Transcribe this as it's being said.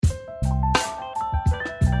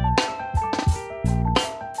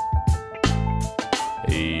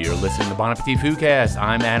You're listening to the Bon Appetit Foodcast.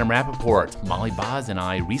 I'm Adam Rappaport. Molly Boz and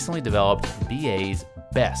I recently developed BA's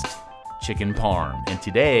best chicken parm. And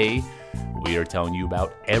today, we are telling you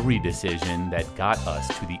about every decision that got us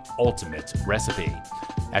to the ultimate recipe.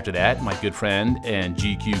 After that, my good friend and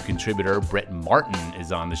GQ contributor Brett Martin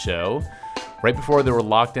is on the show. Right before there were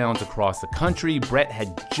lockdowns across the country, Brett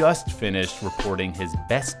had just finished reporting his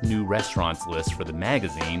best new restaurants list for the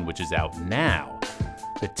magazine, which is out now.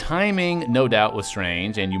 The timing, no doubt, was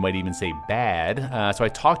strange, and you might even say bad. So I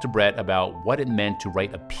talked to Brett about what it meant to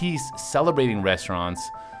write a piece celebrating restaurants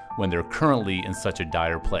when they're currently in such a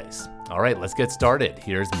dire place. All right, let's get started.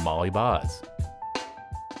 Here's Molly Boz.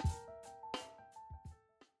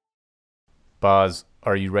 Boz,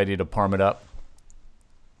 are you ready to parm it up?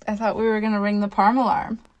 I thought we were going to ring the parm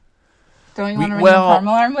alarm. Don't you want to ring the parm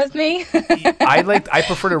alarm with me? I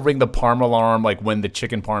prefer to ring the parm alarm like when the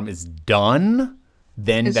chicken parm is done.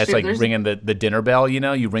 Then it's that's true. Like ringing the dinner bell, you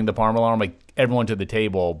know? You ring the parm alarm, like everyone to the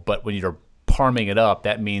table. But when you're parming it up,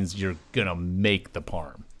 that means you're going to make the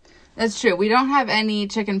parm. That's true. We don't have any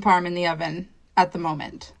chicken parm in the oven at the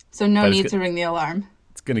moment. So no need to ring the alarm.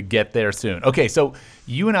 It's going to get there soon. Okay, so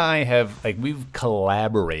you and I have, we've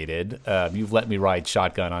collaborated. You've let me ride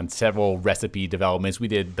shotgun on several recipe developments. We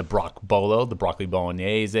did the bolo, the broccoli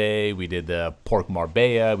bolognese. We did the pork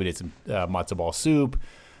marbella. We did some matzo ball soup.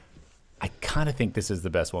 I kind of think this is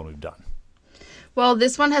the best one we've done. Well,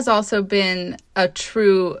 this one has also been a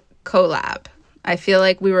true collab. I feel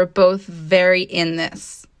like we were both very in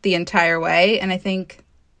this the entire way, and I think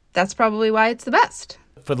that's probably why it's the best.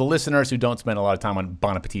 For the listeners who don't spend a lot of time on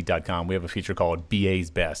bonappetit.com, we have a feature called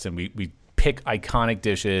BA's Best, and we pick iconic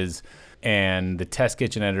dishes, and the test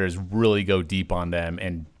kitchen editors really go deep on them,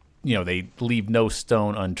 and they leave no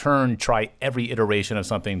stone unturned, try every iteration of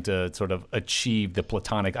something to sort of achieve the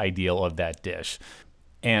platonic ideal of that dish.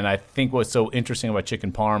 And I think what's so interesting about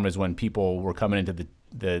chicken parm is when people were coming into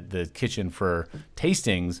the kitchen for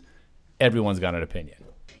tastings, everyone's got an opinion.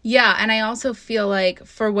 Yeah, and I also feel like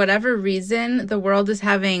for whatever reason, the world is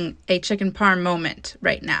having a chicken parm moment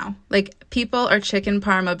right now. Like, people are chicken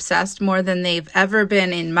parm obsessed more than they've ever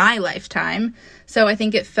been in my lifetime. So I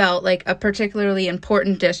think it felt like a particularly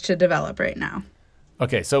important dish to develop right now.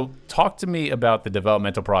 Okay, so talk to me about the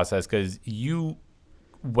developmental process, because you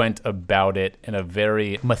went about it in a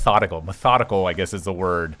very methodical, I guess is the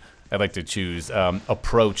word I'd like to choose,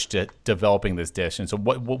 approach to developing this dish. And so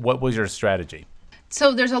what was your strategy?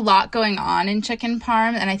 So there's a lot going on in chicken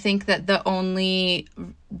parm, and I think that the only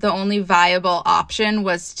viable option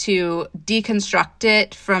was to deconstruct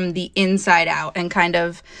it from the inside out and kind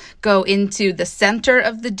of go into the center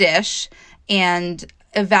of the dish and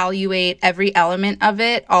evaluate every element of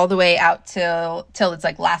it all the way out till it's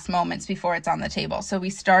like last moments before it's on the table. So we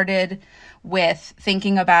started with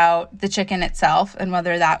thinking about the chicken itself and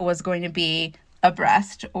whether that was going to be a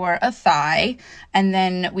breast or a thigh. And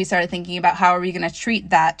then we started thinking about how are we going to treat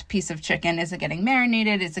that piece of chicken? Is it getting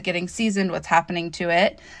marinated? Is it getting seasoned? What's happening to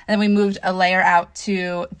it? And then we moved a layer out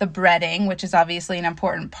to the breading, which is obviously an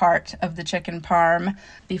important part of the chicken parm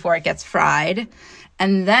before it gets fried.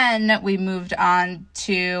 And then we moved on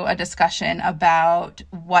to a discussion about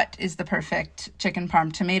what is the perfect chicken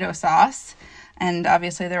parm tomato sauce. And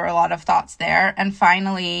obviously there were a lot of thoughts there. And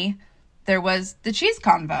finally, there was the cheese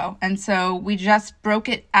convo. And so we just broke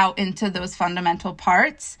it out into those fundamental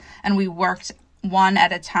parts, and we worked one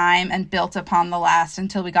at a time and built upon the last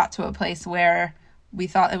until we got to a place where we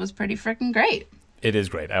thought it was pretty freaking great. It is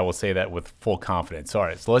great. I will say that with full confidence. All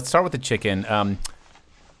right, so let's start with the chicken.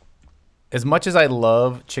 As much as I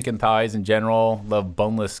love chicken thighs in general, love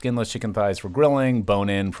boneless, skinless chicken thighs for grilling,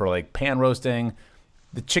 bone-in for like pan roasting,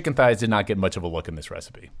 the chicken thighs did not get much of a look in this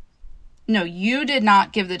recipe. No, you did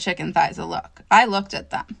not give the chicken thighs a look. I looked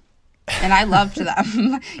at them, and I loved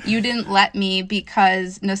them. You didn't let me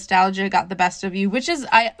because nostalgia got the best of you, which is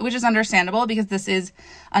understandable because this is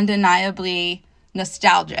undeniably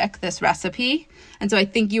nostalgic, this recipe. And so I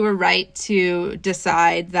think you were right to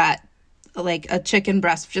decide that like a chicken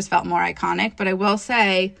breast just felt more iconic. But I will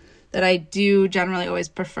say that I do generally always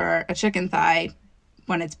prefer a chicken thigh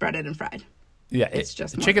when it's breaded and fried. Yeah, it's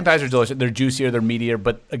just chicken thighs are delicious. They're juicier, they're meatier.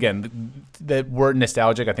 But again, the word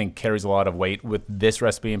nostalgic, I think, carries a lot of weight with this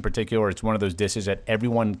recipe in particular. It's one of those dishes that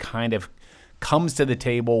everyone kind of comes to the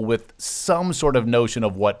table with some sort of notion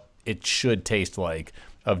of what it should taste like,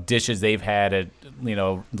 of dishes they've had at,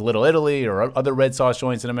 Little Italy or other red sauce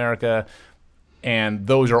joints in America. And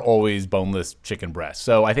those are always boneless chicken breasts.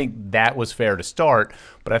 So I think that was fair to start.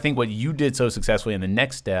 But I think what you did so successfully in the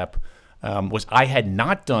next step was I had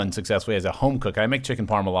not done successfully as a home cook. I make chicken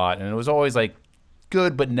parm a lot, and it was always like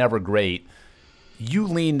good but never great. you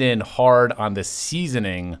leaned in hard on the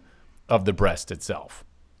seasoning of the breast itself.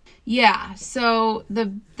 Yeah, so the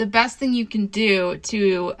best thing you can do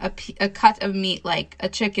to a cut of meat like a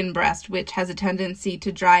chicken breast, which has a tendency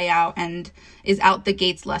to dry out and is out the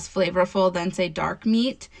gates less flavorful than, say, dark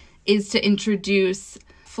meat, is to introduce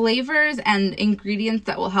flavors and ingredients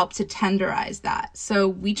that will help to tenderize that. So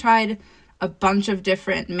we tried a bunch of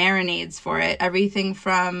different marinades for it, everything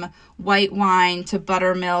from white wine to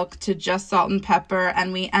buttermilk to just salt and pepper,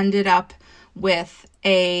 and we ended up with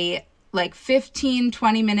a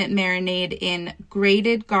 15-20 minute marinade in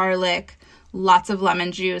grated garlic, lots of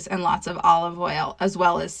lemon juice, and lots of olive oil, as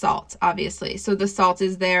well as salt, obviously. So the salt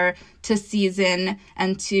is there to season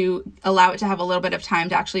and to allow it to have a little bit of time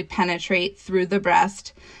to actually penetrate through the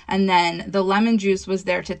breast. And then the lemon juice was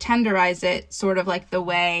there to tenderize it, sort of like the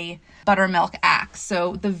way buttermilk acts.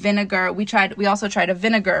 So the vinegar, we also tried a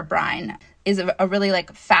vinegar brine, is a really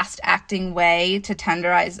fast acting way to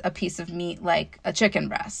tenderize a piece of meat like a chicken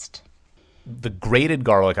breast. The grated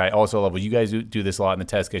garlic, I also love. Well, you guys do this a lot in the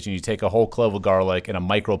test kitchen. You take a whole clove of garlic in a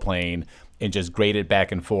microplane and just grate it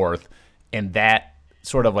back and forth, and that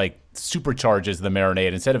sort of supercharges the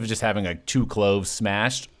marinade. Instead of just having 2 cloves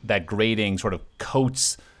smashed, that grating sort of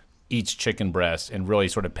coats each chicken breast and really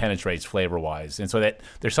sort of penetrates flavor-wise. And so that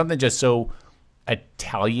there's something just so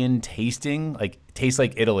Italian tasting, tastes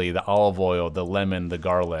like Italy, the olive oil, the lemon, the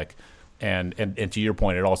garlic, and to your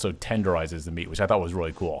point, it also tenderizes the meat, which I thought was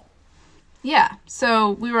really cool. Yeah,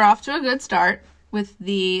 so we were off to a good start with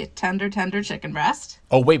the tender chicken breast.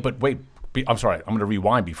 Oh, wait. I'm sorry. I'm going to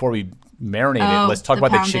rewind. Before we marinate it, let's talk about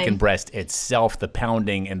pounding. the chicken breast itself, the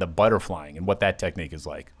pounding and the butterflying, and what that technique is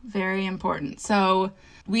like. Very important. So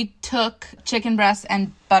we took chicken breasts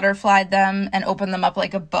and butterflied them and opened them up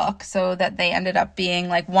like a book so that they ended up being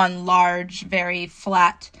one large, very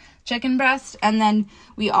flat chicken breast. And then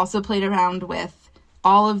we also played around with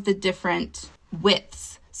all of the different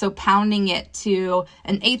widths. So pounding it to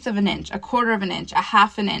 1/8 of an inch, 1/4 of an inch,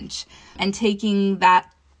 1/2 an inch, and taking that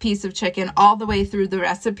piece of chicken all the way through the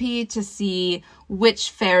recipe to see which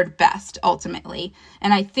fared best ultimately.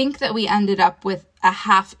 And I think that we ended up with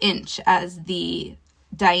 1/2 inch as the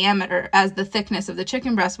diameter, as the thickness of the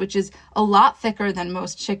chicken breast, which is a lot thicker than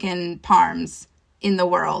most chicken parms in the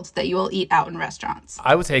world that you will eat out in restaurants.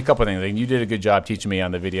 I would say a couple of things. You did a good job teaching me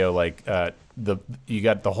on the video, you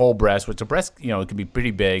got the whole breast, which the breast, it can be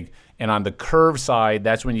pretty big. And on the curved side,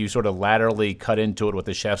 that's when you sort of laterally cut into it with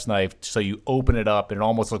a chef's knife. So you open it up and it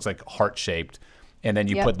almost looks like heart-shaped. And then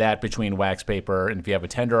you put that between wax paper. And if you have a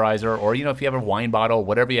tenderizer or, if you have a wine bottle,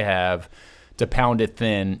 whatever you have, to pound it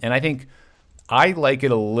thin. And I think I like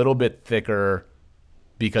it a little bit thicker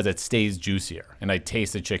because it stays juicier and I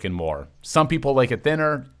taste the chicken more. Some people like it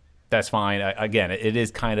thinner. That's fine. Again, it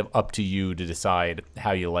is kind of up to you to decide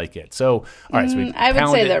how you like it. So, all right. So I would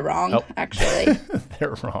say they're wrong, actually.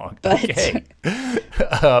 They're wrong. But okay.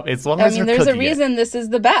 As long as there's a reason this is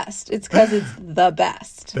the best. It's because it's the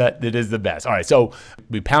best. That it is the best. All right. So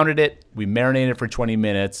we pounded it. We marinated it for 20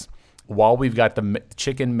 minutes. While we've got the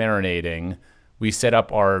chicken marinating, we set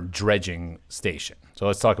up our dredging station. So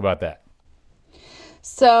let's talk about that.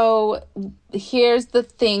 So here's the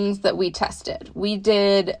things that we tested. We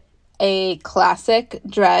did a classic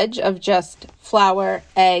dredge of just flour,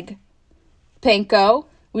 egg, panko.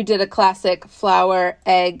 We did a classic flour,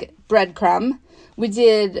 egg, breadcrumb. We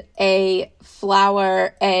did a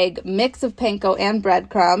flour, egg mix of panko and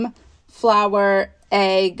breadcrumb, flour,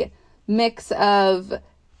 egg mix of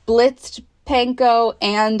blitzed panko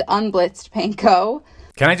and unblitzed panko.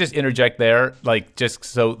 Can I just interject there? Just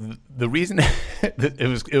so the reason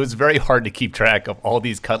it was very hard to keep track of all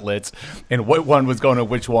these cutlets and what one was going to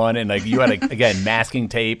which one. And you had, again, masking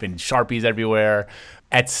tape and Sharpies everywhere.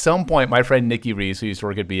 At some point, my friend Nikki Reese, who used to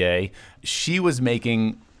work at BA, she was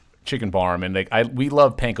making chicken parm. And we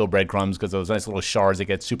love panko breadcrumbs because those nice little shards that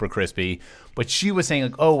get super crispy. But she was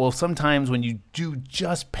saying, sometimes when you do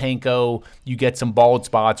just panko, you get some bald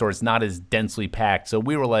spots or it's not as densely packed. So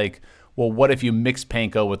we were like, well, what if you mix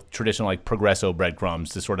panko with traditional Progresso breadcrumbs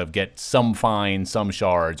to sort of get some fine, some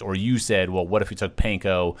shards? Or you said, well, what if you took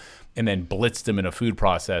panko and then blitzed them in a food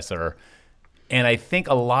processor? And I think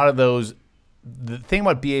a lot of those, the thing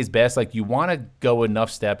about BA's best, you want to go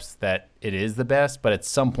enough steps that it is the best, but at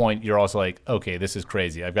some point you're also okay, this is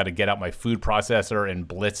crazy. I've got to get out my food processor and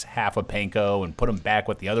blitz half a panko and put them back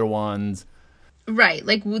with the other ones. Right.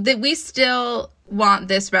 We still want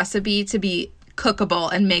this recipe to be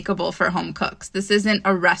cookable and makeable for home cooks. This isn't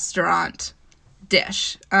a restaurant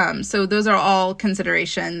dish. So those are all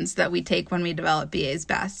considerations that we take when we develop BA's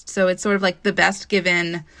best. So it's sort of the best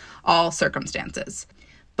given all circumstances.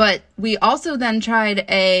 But we also then tried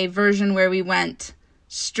a version where we went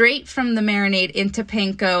straight from the marinade into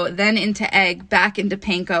panko, then into egg, back into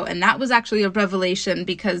panko. And that was actually a revelation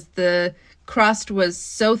because the crust was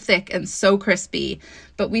so thick and so crispy.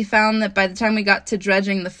 But we found that by the time we got to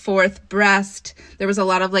dredging the fourth breast, there was a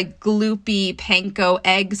lot of like gloopy panko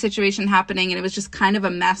egg situation happening. And it was just kind of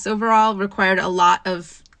a mess overall, required a lot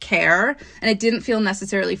of care, and it didn't feel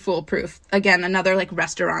necessarily foolproof. Again, another like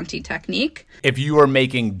restaurant-y technique. If you were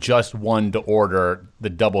making just one to order, the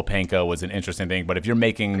double panko was an interesting thing. But if you're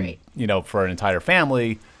making, for an entire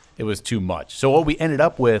family, it was too much. So what we ended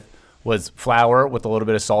up with was flour with a little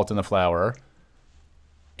bit of salt in the flour,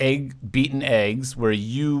 beaten eggs, where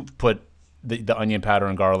you put the onion powder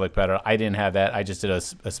and garlic powder. I didn't have that. I just did a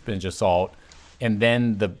spinach of salt. And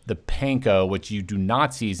then the panko, which you do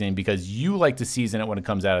not season because you like to season it when it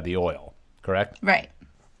comes out of the oil, correct? Right.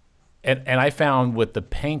 And I found with the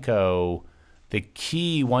panko, the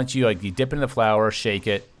key, once you dip it in the flour, shake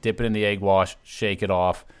it, dip it in the egg wash, shake it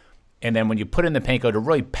off. And then when you put in the panko, to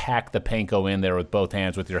really pack the panko in there with both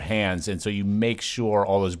hands, with your hands. And so you make sure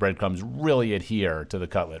all those breadcrumbs really adhere to the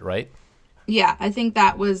cutlet, right? Yeah, I think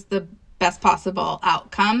that was the best possible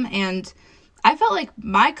outcome. And I felt like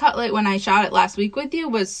my cutlet, when I shot it last week with you,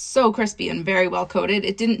 was so crispy and very well coated.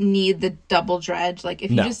 It didn't need the double dredge. Like, if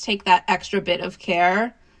you just take that extra bit of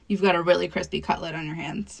care, you've got a really crispy cutlet on your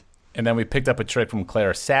hands. And then we picked up a trick from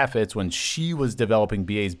Claire Saffitz when she was developing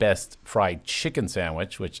BA's Best Fried Chicken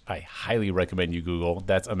Sandwich, which I highly recommend you Google.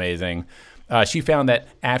 That's amazing. She found that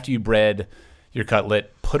after you bread your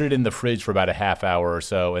cutlet, put it in the fridge for about a half hour or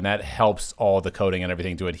so, and that helps all the coating and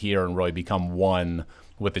everything to adhere and really become one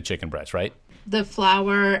with the chicken breast, right? The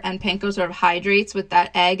flour and panko sort of hydrates with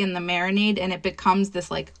that egg and the marinade, and it becomes this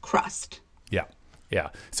like crust. Yeah.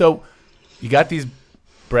 So you got these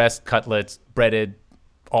breast cutlets breaded,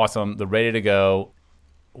 awesome, they're ready to go.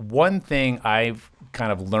 One thing I've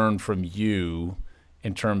kind of learned from you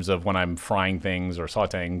in terms of when I'm frying things or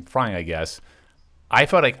frying, I guess, I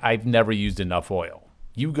felt like I've never used enough oil.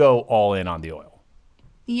 You go all in on the oil.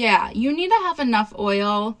 Yeah, you need to have enough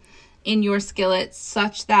oil in your skillet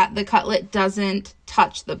such that the cutlet doesn't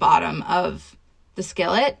touch the bottom of the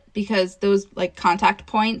skillet, because those like contact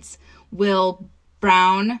points will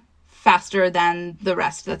brown faster than the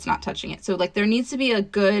rest that's not touching it. So like there needs to be a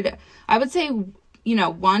good, I would say,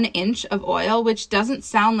 1 inch of oil, which doesn't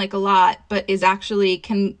sound like a lot, but is actually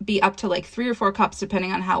can be up to like 3 or 4 cups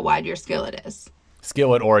depending on how wide your skillet is.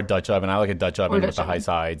 Skillet or a Dutch oven. I like a Dutch oven with the high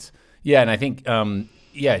sides. Yeah, and I think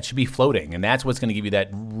it should be floating, and that's what's going to give you that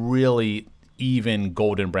really even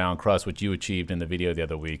golden brown crust, which you achieved in the video the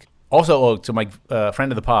other week. Also, to my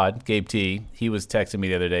friend of the pod, Gabe T, he was texting me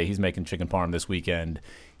the other day. He's making chicken parm this weekend.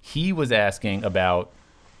 He was asking about,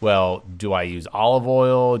 well, do I use olive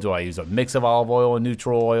oil? Do I use a mix of olive oil and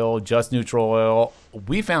neutral oil, just neutral oil?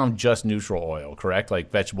 We found just neutral oil, correct? Like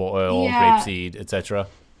vegetable oil, grapeseed, etc.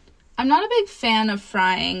 I'm not a big fan of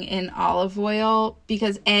frying in olive oil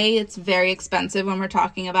because A, it's very expensive when we're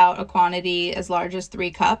talking about a quantity as large as 3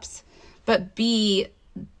 cups. But B,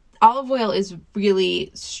 olive oil is really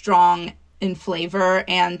strong in flavor,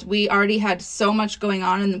 and we already had so much going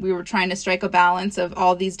on, and we were trying to strike a balance of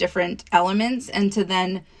all these different elements, and to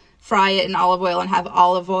then fry it in olive oil and have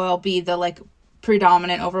olive oil be the like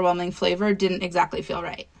predominant overwhelming flavor didn't exactly feel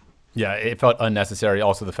right. Yeah, it felt unnecessary.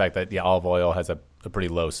 Also, the fact that the olive oil has a pretty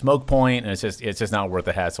low smoke point, and it's just not worth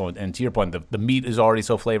the hassle. And to your point, the meat is already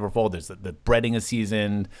so flavorful. There's the breading is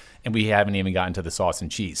seasoned, and we haven't even gotten to the sauce and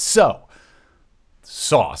cheese. So,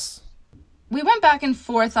 sauce. We went back and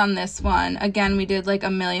forth on this one. Again, we did like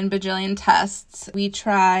a million bajillion tests. We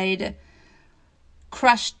tried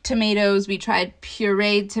crushed tomatoes. We tried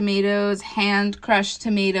pureed tomatoes, hand crushed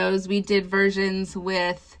tomatoes. We did versions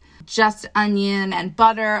with just onion and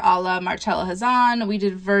butter a la Marcella Hazan. We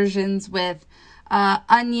did versions with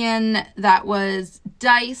onion that was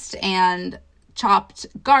diced and chopped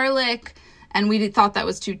garlic, and we thought that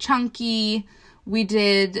was too chunky. We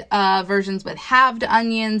did versions with halved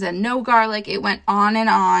onions and no garlic. It went on,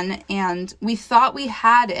 and we thought we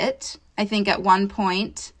had it, I think, at one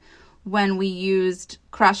point when we used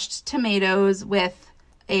crushed tomatoes with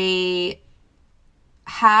a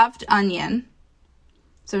halved onion,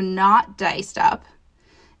 so not diced up,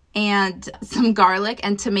 and some garlic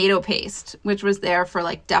and tomato paste, which was there for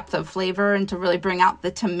like depth of flavor and to really bring out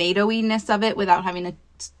the tomatoiness of it without having to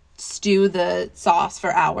stew the sauce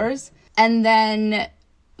for hours. And then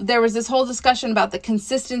there was this whole discussion about the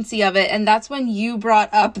consistency of it, and that's when you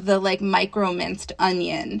brought up the like micro minced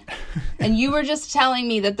onion. And you were just telling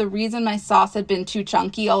me that the reason my sauce had been too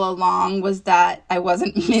chunky all along was that I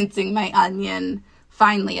wasn't mincing my onion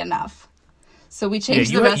finely enough. So we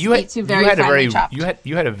changed the recipe to very finely chopped.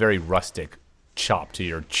 You had a very rustic chop to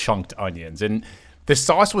your chunked onions, and the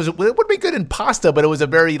sauce it would be good in pasta, but it was a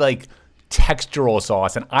very like textural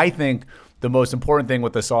sauce. And I think the most important thing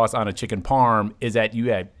with the sauce on a chicken parm is that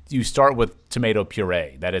you start with tomato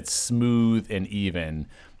puree, that it's smooth and even,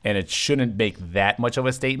 and it shouldn't make that much of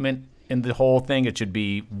a statement in the whole thing. It should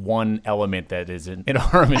be one element that is in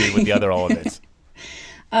harmony with the other elements.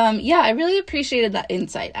 Yeah, I really appreciated that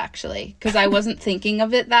insight, actually, because I wasn't thinking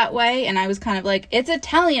of it that way. And I was kind of like, it's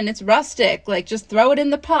Italian, it's rustic, like just throw it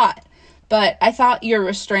in the pot. But I thought your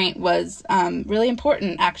restraint was really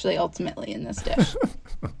important, actually, ultimately in this dish.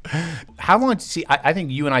 How long, I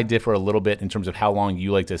think you and I differ a little bit in terms of how long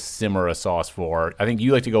you like to simmer a sauce for. I think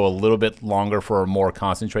you like to go a little bit longer for a more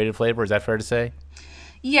concentrated flavor. Is that fair to say?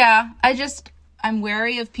 Yeah, I'm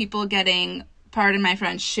wary of people getting, pardon my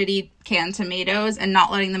French, shitty canned tomatoes and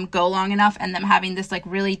not letting them go long enough and them having this like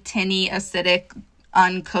really tinny, acidic,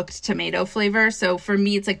 uncooked tomato flavor. So for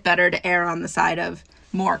me, it's like better to err on the side of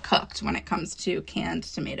more cooked when it comes to canned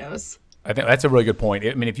tomatoes. I think that's a really good point.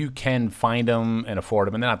 I mean, if you can find them and afford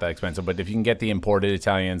them, and they're not that expensive, but if you can get the imported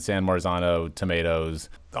Italian San Marzano tomatoes.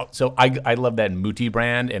 So I love that Muti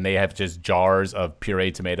brand, and they have just jars of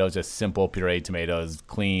pureed tomatoes, just simple pureed tomatoes,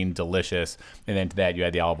 clean, delicious. And then to that, you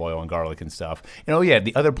add the olive oil and garlic and stuff. And oh, yeah,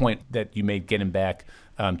 the other point that you made getting back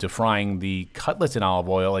to frying the cutlets in olive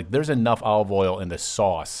oil, like there's enough olive oil in the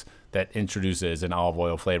sauce that introduces an olive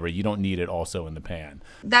oil flavor. You don't need it also in the pan.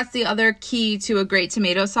 That's the other key to a great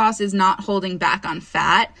tomato sauce is not holding back on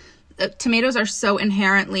fat. Tomatoes are so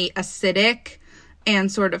inherently acidic and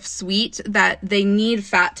sort of sweet that they need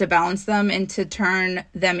fat to balance them and to turn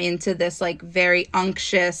them into this like very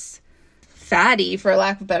unctuous, fatty, for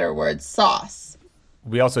lack of better words, sauce.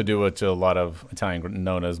 We also do what a lot of Italian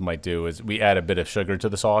nonas might do is we add a bit of sugar to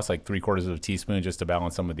the sauce, like 3/4 of a teaspoon, just to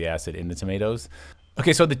balance some of the acid in the tomatoes.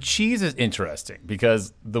 Okay, so the cheese is interesting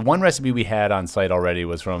because the one recipe we had on site already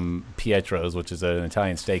was from Pietro's, which is an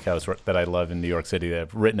Italian steakhouse that I love in New York City that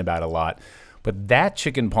I've written about a lot. But that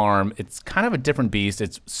chicken parm, it's kind of a different beast.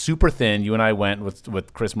 It's super thin. You and I went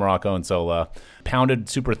with Chris Morocco and Sola, pounded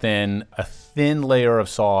super thin, a thin layer of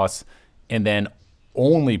sauce, and then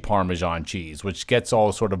only Parmesan cheese, which gets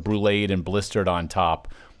all sort of bruleed and blistered on top.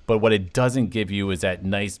 But what it doesn't give you is that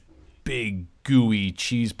nice, big, gooey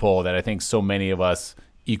cheese pull that I think so many of us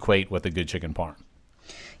equate with a good chicken parm.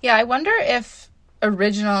 Yeah, I wonder if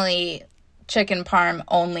originally chicken parm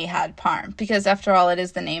only had parm, because after all, it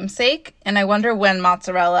is the namesake. And I wonder when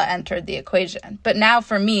mozzarella entered the equation. But now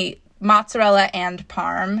for me, mozzarella and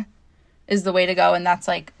parm is the way to go, and that's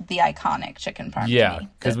like the iconic chicken parm. Yeah,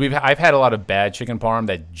 because I've had a lot of bad chicken parm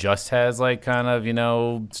that just has like kind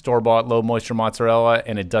of, store-bought low moisture mozzarella,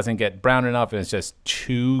 and it doesn't get brown enough, and it's just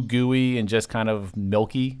too gooey and just kind of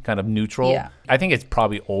milky, kind of neutral. Yeah. I think it's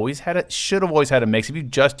probably should have always had a mix. If you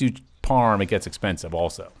just do parm, it gets expensive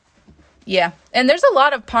also. Yeah, and there's a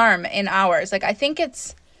lot of parm in ours. Like I think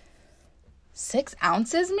it's 6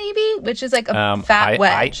 ounces maybe, which is like a fat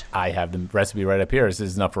wedge. I have the recipe right up here. This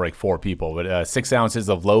is enough for like 4 people, but 6 ounces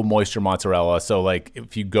of low moisture mozzarella. So like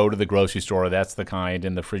if you go to the grocery store, that's the kind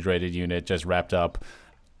in the refrigerated unit, just wrapped up.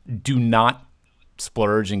 Do not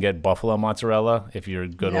splurge and get buffalo mozzarella if you're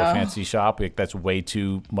go to a fancy shop. Like, that's way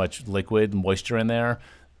too much liquid moisture in there.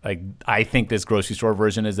 Like, I think this grocery store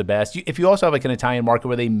version is the best. If you also have like an Italian market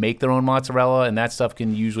where they make their own mozzarella, and that stuff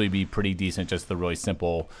can usually be pretty decent, just the really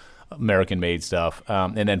simple American-made stuff.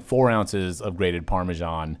 And then 4 ounces of grated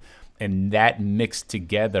Parmesan. And that mixed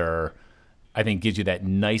together, I think, gives you that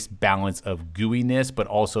nice balance of gooiness, but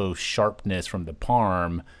also sharpness from the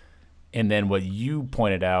parm. And then what you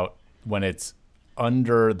pointed out, when it's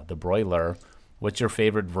under the broiler, what's your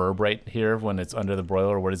favorite verb right here when it's under the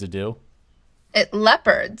broiler? What does it do? It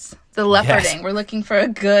leopards. The leoparding. Yes. We're looking for a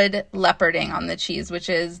good leoparding on the cheese, which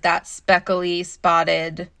is that speckly,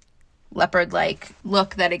 spotted, leopard-like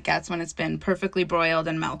look that it gets when it's been perfectly broiled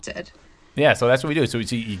and melted. Yeah, so that's what we do. So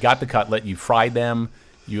you got the cutlet, you fried them,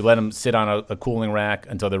 you let them sit on a cooling rack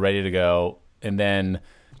until they're ready to go, and then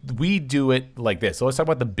we do it like this. So let's talk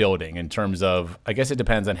about the building in terms of, I guess it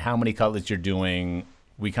depends on how many cutlets you're doing.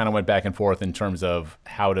 We kind of went back and forth in terms of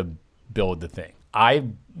how to build the thing. I,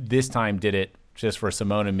 this time, did it just for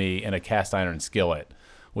Simone and me in a cast iron skillet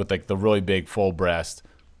with like the really big full breast,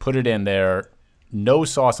 put it in there, no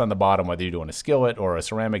sauce on the bottom, whether you're doing a skillet or a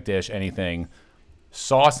ceramic dish, anything.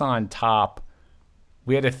 Sauce on top.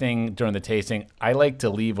 We had a thing during the tasting. I like to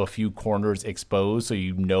leave a few corners exposed so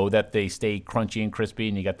you know that they stay crunchy and crispy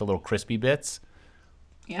and you got the little crispy bits.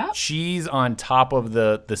 Yeah. Cheese on top of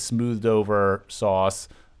the smoothed over sauce.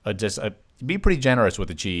 be pretty generous with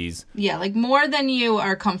the cheese. Yeah, like more than you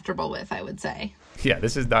are comfortable with, I would say. Yeah,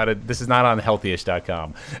 this is not on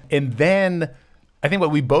healthyish.com. And then I think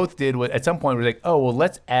what we both did was at some point we were like, oh, well,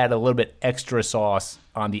 let's add a little bit extra sauce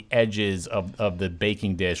on the edges of the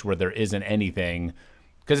baking dish where there isn't anything,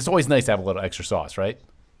 because it's always nice to have a little extra sauce, right?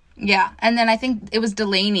 Yeah, and then I think it was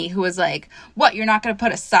Delaney who was like, what, you're not going to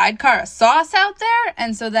put a sidecar of sauce out there?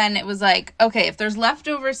 And so then it was like, okay, if there's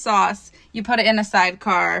leftover sauce, you put it in a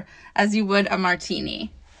sidecar as you would a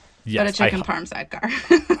martini. Yes, but a chicken parm sidecar.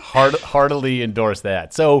 Heartily endorse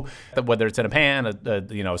that. So whether it's in a pan,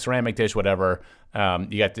 a ceramic dish, whatever,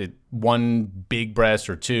 you got the one big breast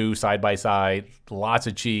or two side by side, lots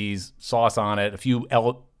of cheese, sauce on it, a few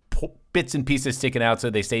bits and pieces sticking out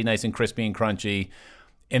so they stay nice and crispy and crunchy.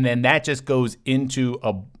 And then that just goes into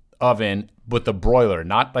a oven with the broiler,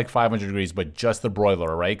 not like 500 degrees, but just the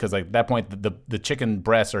broiler, right? Because like at that point, the chicken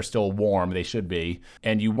breasts are still warm. They should be.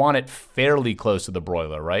 And you want it fairly close to the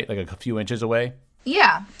broiler, right? Like a few inches away.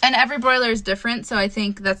 Yeah, and every broiler is different, so I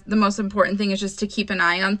think that's the most important thing is just to keep an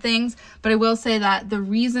eye on things. But I will say that the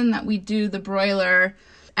reason that we do the broiler,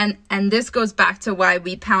 and this goes back to why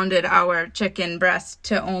we pounded our chicken breast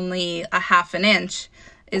to only a half an inch,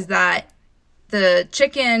 is that the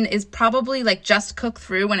chicken is probably like just cooked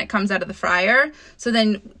through when it comes out of the fryer. So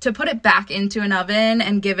then to put it back into an oven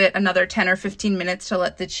and give it another 10 or 15 minutes to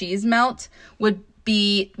let the cheese melt would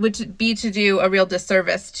be to do a real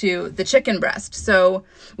disservice to the chicken breast. So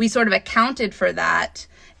we sort of accounted for that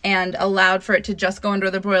and allowed for it to just go under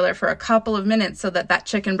the broiler for a couple of minutes so that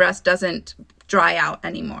chicken breast doesn't dry out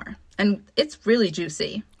anymore. And it's really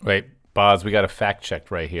juicy. Wait, Boz, we got a fact check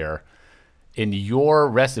right here. In your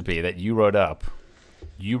recipe that you wrote up,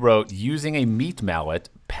 you wrote, using a meat mallet,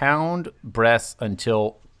 pound breasts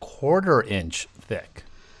until 1/4 inch thick.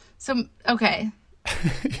 So, okay.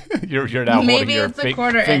 you're now maybe holding your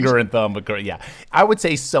it's finger and thumb. But yeah, I would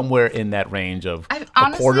say somewhere in that range of honestly,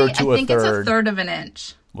 a quarter to I think a third. it's a third of an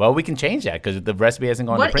inch. Well, we can change that because the recipe hasn't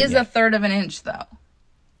gone to print What is yet. a third of an inch, though?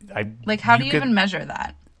 How do you even measure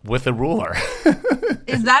that? With a ruler.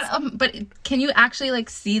 Is that, but can you actually like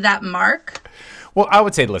see that mark? Well, I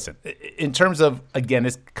would say, listen, in terms of, again,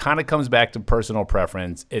 this kind of comes back to personal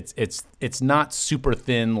preference. It's not super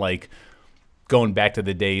thin, like going back to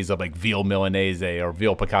the days of like veal milanese or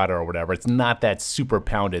veal piccata or whatever. It's not that super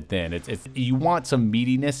pounded thin. It's you want some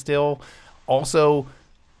meatiness still. Also,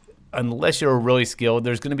 unless you're really skilled,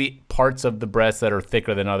 there's going to be parts of the breast that are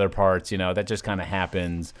thicker than other parts. That just kind of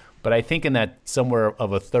happens. But I think in that somewhere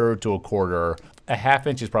of a third to a quarter, a half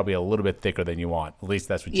inch is probably a little bit thicker than you want. At least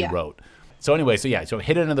that's what you wrote. So anyway, so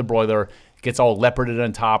hit it into the broiler. It gets all leoparded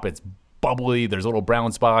on top. It's bubbly. There's little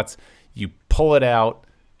brown spots. You pull it out,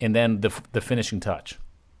 and then the finishing touch.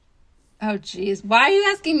 Oh, geez. Why are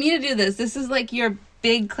you asking me to do this? This is like your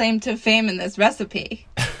big claim to fame in this recipe.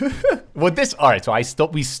 Well, all right, so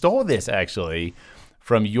we stole this actually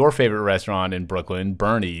from your favorite restaurant in Brooklyn,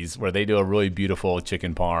 Bernie's, where they do a really beautiful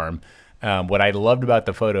chicken parm. What I loved about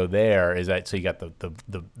the photo there is that, so you got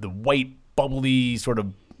the white, bubbly sort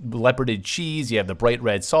of leoparded cheese, you have the bright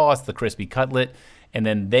red sauce, the crispy cutlet, and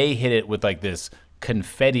then they hit it with like this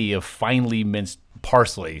confetti of finely minced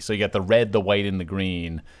parsley. So you got the red, the white, and the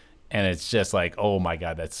green, and it's just like, oh my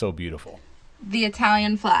God, that's so beautiful. The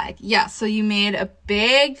Italian flag. Yeah, so you made a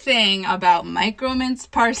big thing about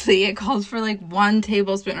micro-minced parsley. It calls for like 1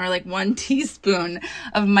 tablespoon or like 1 teaspoon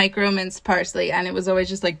of micro-minced parsley. And it was always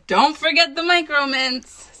just like, don't forget the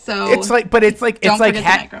micro-mince. So it's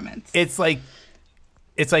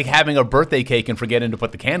like having a birthday cake and forgetting to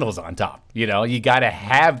put the candles on top. You got to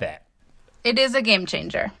have that. It is a game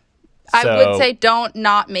changer. I would say don't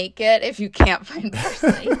not make it if you can't find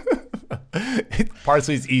parsley.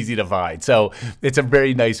 Parsley is easy to find, so it's a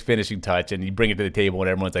very nice finishing touch, and you bring it to the table and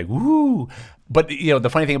everyone's like, woo. But the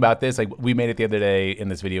funny thing about this, like, we made it the other day in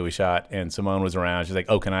this video we shot, and Simone was around. She's like,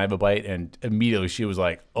 oh, can I have a bite? And immediately she was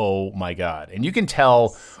like, oh my God. And you can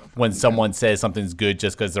tell when someone says something's good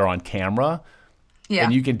just because they're on camera. Yeah,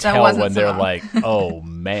 and you can tell when they're like, oh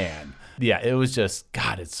man. Yeah, it was just,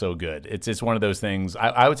 God, it's so good. It's just one of those things.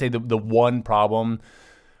 I would say the one problem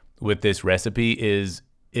with this recipe is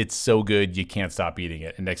it's so good you can't stop eating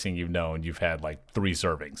it. And next thing you've known, you've had like 3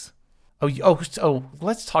 servings. Oh,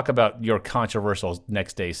 let's talk about your controversial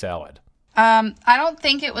next day salad. I don't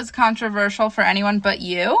think it was controversial for anyone but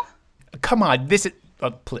you. Come on,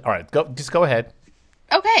 all right, go ahead.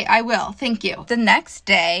 Okay, I will. Thank you. The next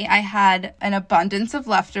day, I had an abundance of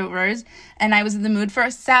leftovers, and I was in the mood for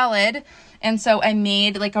a salad. And so I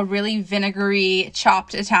made like a really vinegary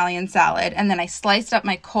chopped Italian salad. And then I sliced up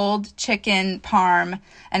my cold chicken parm,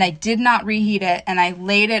 and I did not reheat it, and I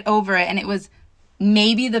laid it over it. And it was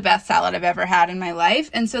maybe the best salad I've ever had in my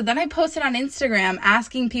life. And so then I posted on Instagram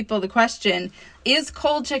asking people the question, is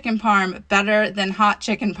cold chicken parm better than hot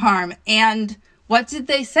chicken parm? And what did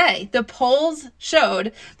they say? The polls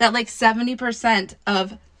showed that like 70%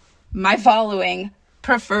 of my following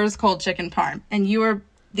prefers cold chicken parm. And you were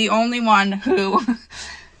the only one who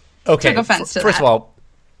took offense to that. First of all,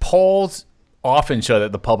 polls often show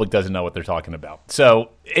that the public doesn't know what they're talking about.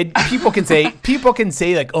 So people can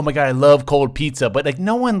say like, oh my God, I love cold pizza, but like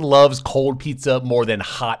no one loves cold pizza more than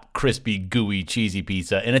hot, crispy, gooey, cheesy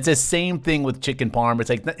pizza. And it's the same thing with chicken parm. It's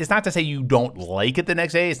like, it's not to say you don't like it the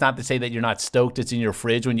next day. It's not to say that you're not stoked it's in your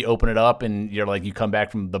fridge when you open it up and you're like, you come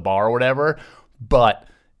back from the bar or whatever. But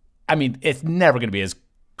I mean, it's never going to be as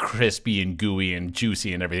crispy and gooey and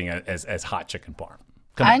juicy and everything as hot chicken parm.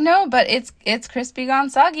 I know, but it's crispy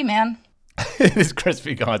gone soggy, man. It is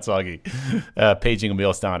crispy gone soggy, paging a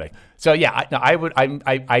meal stonic. So yeah,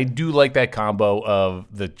 I do like that combo of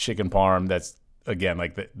the chicken parm. That's again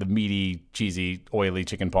like the meaty, cheesy, oily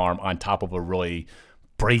chicken parm on top of a really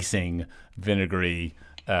bracing, vinegary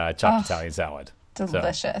chopped Italian salad.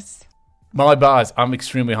 Delicious. So, Molly Boz, I'm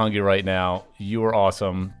extremely hungry right now. You were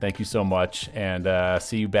awesome. Thank you so much, and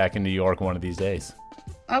see you back in New York one of these days.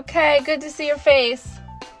 Okay, good to see your face.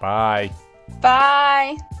 Bye.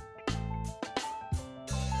 Bye.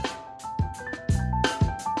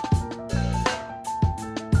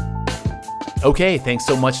 Okay, thanks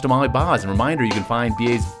so much to Molly Boz. And reminder, you can find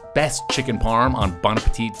BA's best chicken parm on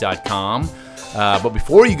bonappetit.com. But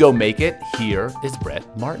before you go make it, here is Brett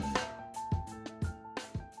Martin.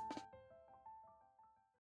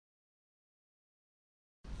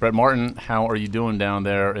 Brett Martin, how are you doing down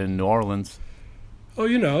there in New Orleans?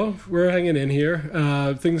 Oh, we're hanging in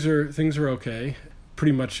here. Things are okay.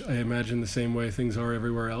 Pretty much, I imagine, the same way things are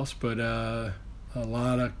everywhere else. But a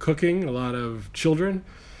lot of cooking, a lot of children.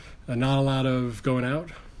 Not a lot of going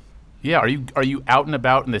out. Yeah, are you out and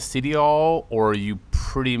about in the city all, or are you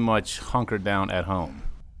pretty much hunkered down at home?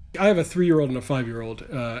 I have a 3-year-old and a 5-year-old,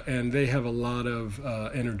 and they have a lot of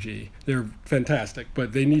energy. They're fantastic,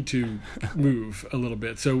 but they need to move a little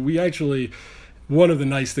bit. So one of the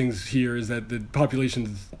nice things here is that the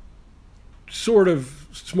population's sort of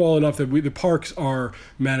small enough that the parks are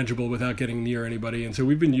manageable without getting near anybody. And so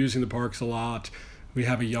we've been using the parks a lot. We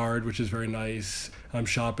have a yard, which is very nice. I'm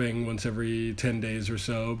shopping once every 10 days or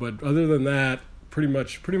so. But other than that, pretty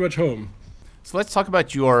much home. So let's talk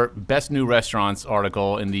about your Best New Restaurants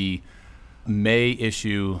article in the May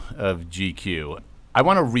issue of GQ. I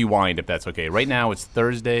want to rewind, if that's okay. Right now, it's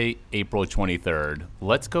Thursday, April 23rd.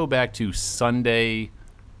 Let's go back to Sunday,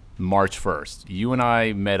 March 1st. You and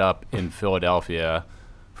I met up in Philadelphia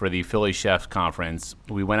for the Philly Chefs Conference.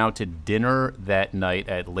 We went out to dinner that night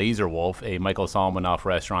at Laser Wolf, a Michael Solomanoff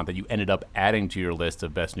restaurant that you ended up adding to your list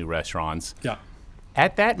of best new restaurants. Yeah.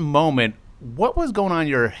 At that moment, what was going on in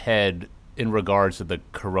your head in regards to the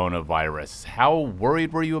coronavirus? How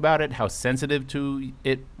worried were you about it? How sensitive to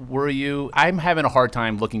it were you? I'm having a hard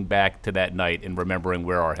time looking back to that night and remembering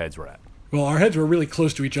where our heads were at. Well, our heads were really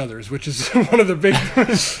close to each other's, which is one of the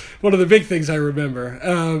big things I remember.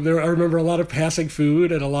 I remember a lot of passing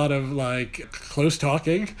food and a lot of close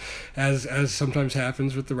talking, as sometimes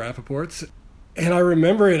happens with the Rappaports. And I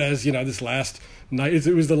remember it as this last night.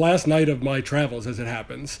 It was the last night of my travels, as it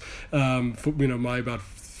happens. My about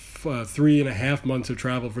 3.5 months of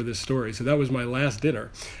travel for this story. So that was my last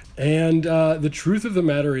dinner. And the truth of the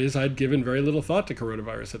matter is I'd given very little thought to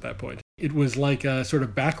coronavirus at that point. It was like a sort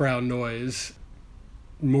of background noise.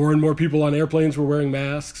 More and more people on airplanes were wearing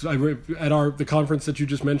masks. At the conference that you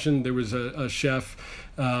just mentioned, there was a chef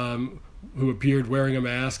who appeared wearing a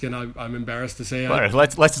mask, and I'm embarrassed to say. All right,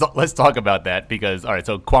 let's talk about that because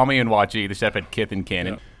so Kwame Nwachi, the chef at Kith and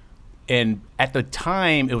Cannon. Yeah. And at the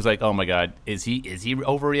time, it was like, oh my God, is he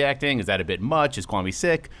overreacting? Is that a bit much? Is Kwame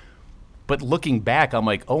sick? But looking back, I'm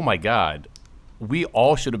like, oh my God, we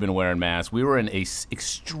all should have been wearing masks. We were in a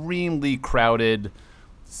extremely crowded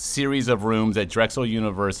series of rooms at Drexel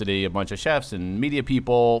University, a bunch of chefs and media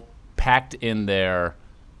people packed in there.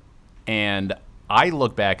 And I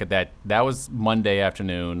look back at that. That was Monday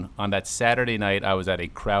afternoon. On that Saturday night, I was at a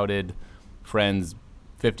crowded friend's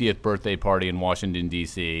 50th birthday party in Washington,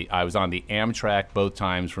 D.C. I was on the Amtrak both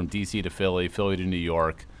times from D.C. to Philly, Philly to New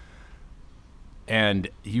York. And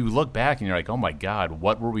you look back and you're like, oh my God,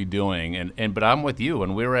 what were we doing? But I'm with you.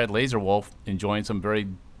 And we were at Laser Wolf enjoying some very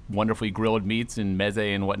wonderfully grilled meats and meze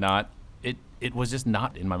and whatnot. It was just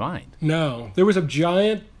not in my mind. No, there was a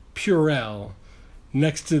giant Purell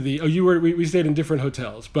next to we stayed in different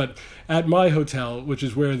hotels, but at my hotel, which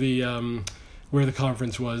is where the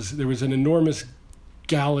conference was, there was an enormous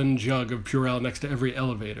gallon jug of Purell next to every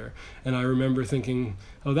elevator. And I remember thinking,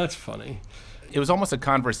 oh, that's funny. It was almost a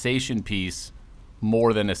conversation piece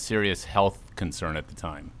more than a serious health concern at the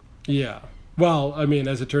time. Yeah. Well, I mean,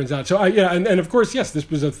 as it turns out. So, and of course, yes, this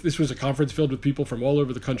was a conference filled with people from all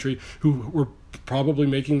over the country who were probably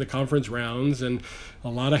making the conference rounds, and a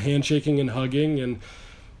lot of handshaking and hugging. And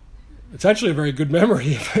it's actually a very good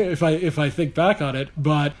memory if I think back on it.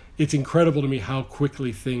 But it's incredible to me how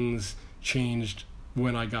quickly things changed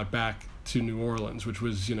when I got back to New Orleans, which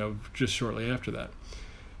was, just shortly after that.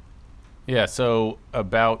 Yeah, so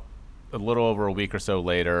about a little over a week or so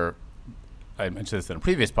later, I mentioned this in a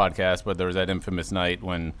previous podcast, but there was that infamous night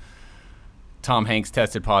when Tom Hanks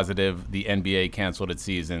tested positive, the NBA canceled its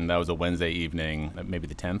season. That was a Wednesday evening, maybe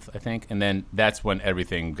the 10th, I think. And then that's when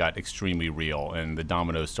everything got extremely real and the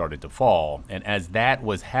dominoes started to fall. And as that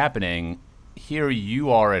was happening, here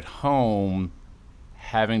you are at home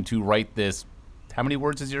having to write this. How many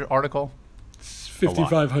words is your article?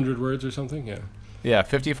 5,500 words or something, yeah. Yeah,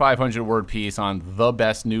 5,500 word piece on the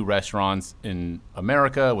best new restaurants in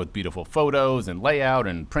America with beautiful photos and layout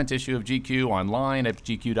and print issue of GQ online at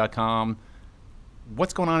gq.com.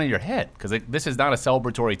 What's going on in your head? Because this is not a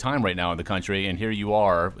celebratory time right now in the country, and here you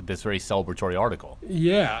are with this very celebratory article.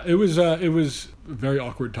 Yeah, it was very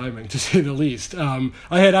awkward timing, to say the least. I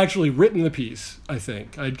had actually written the piece, I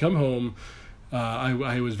think. I'd come home.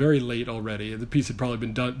 I was very late already. The piece had probably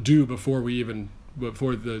been due before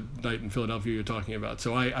the night in Philadelphia you're talking about.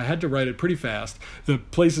 So I had to write it pretty fast. The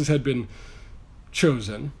places had been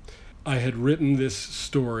chosen. I had written this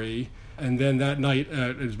story, and then that night,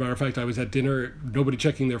 as a matter of fact, I was at dinner, nobody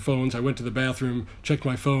checking their phones. I went to the bathroom, checked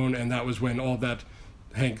my phone, and that was when all that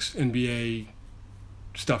Hanks NBA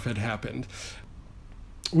stuff had happened.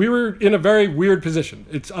 We were in a very weird position.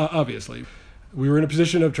 It's obviously. We were in a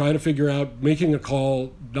position of trying to figure out, making a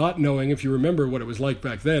call, not knowing, if you remember what it was like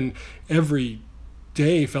back then, every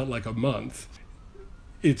day felt like a month.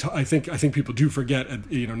 I think people do forget,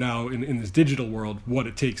 now in this digital world, what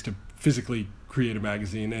it takes to physically create a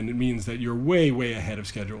magazine, and it means that you're way, way ahead of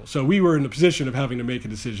schedule. So we were in a position of having to make a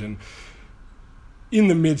decision in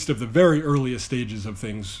the midst of the very earliest stages of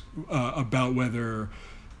things about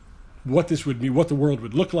what this would mean, what the world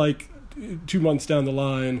would look like 2 months down the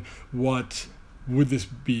line. Would this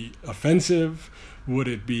be offensive? Would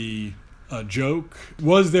it be a joke?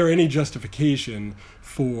 Was there any justification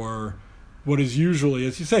for what is usually,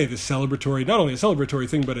 as you say, this celebratory, not only a celebratory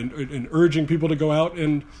thing, but an urging people to go out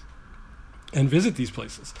and visit these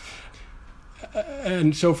places?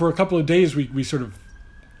 And so for a couple of days, we sort of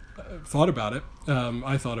thought about it.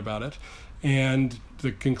 I thought about it. And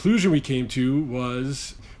the conclusion we came to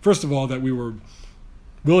was, first of all, that we were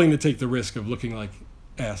willing to take the risk of looking like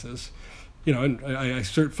asses. And I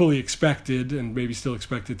fully expected, and maybe still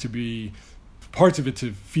expected, to be parts of it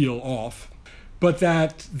to feel off, but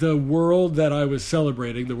that the world that I was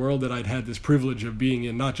celebrating, the world that I'd had this privilege of being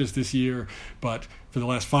in, not just this year, but for the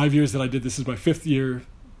last 5 years that I did, this is my 5th year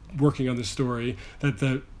working on this story, that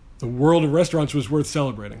the world of restaurants was worth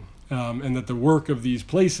celebrating, and that the work of these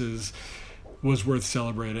places was worth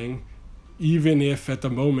celebrating, even if at the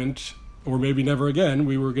moment, or maybe never again,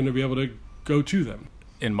 we were going to be able to go to them.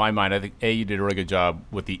 In my mind, I think you did a really good job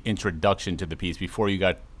with the introduction to the piece before you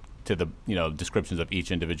got to the descriptions of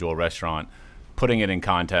each individual restaurant, putting it in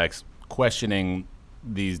context, questioning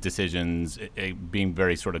these decisions, being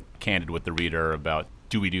very sort of candid with the reader about,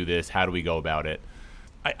 do we do this? How do we go about it?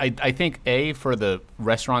 I think for the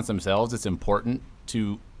restaurants themselves, it's important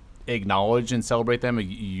to acknowledge and celebrate them.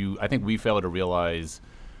 I think we fail to realize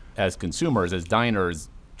as consumers, as diners,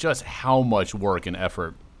 just how much work and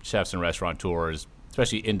effort chefs and restaurateurs,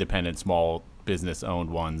 especially independent, small business-owned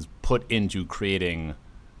ones, put into creating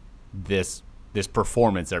this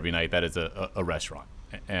performance every night that is a restaurant,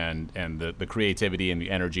 and the creativity and the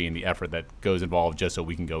energy and the effort that goes involved just so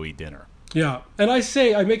we can go eat dinner. Yeah, and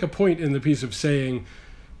I make a point in the piece of saying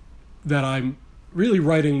that I'm really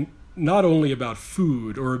writing not only about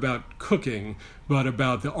food or about cooking, but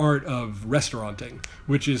about the art of restauranting,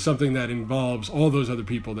 which is something that involves all those other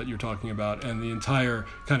people that you're talking about, and the entire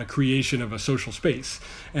kind of creation of a social space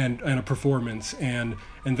and a performance, and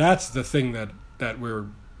that's the thing that we're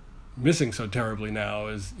missing so terribly now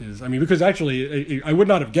is because actually I would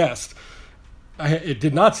not have guessed. It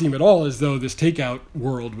did not seem at all as though this takeout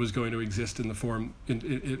world was going to exist in the form that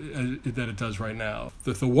it does right now.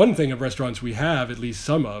 The one thing of restaurants we have, at least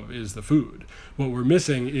some of, is the food. What we're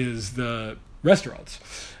missing is the restaurants.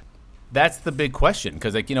 That's the big question,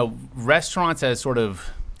 because restaurants as sort of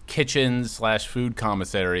kitchens/food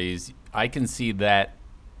commissaries, I can see that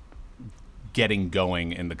getting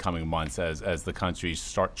going in the coming months as the country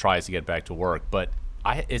tries to get back to work. But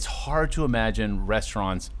it's hard to imagine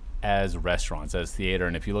restaurants, as theater.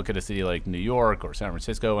 And if you look at a city like New York or San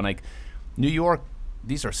Francisco, and like New York,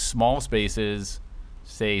 these are small spaces,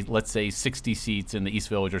 let's say 60 seats in the East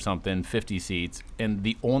Village or something, 50 seats. And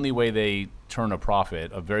the only way they turn a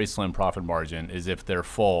profit, a very slim profit margin, is if they're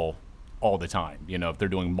full all the time, if they're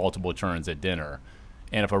doing multiple turns at dinner.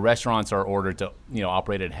 And if restaurants are ordered to,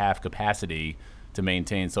 operate at half capacity to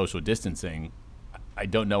maintain social distancing, I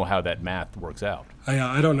don't know how that math works out.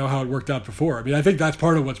 I don't know how it worked out before. I mean, I think that's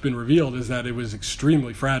part of what's been revealed, is that it was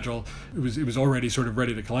extremely fragile. It was already sort of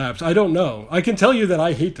ready to collapse. I don't know. I can tell you that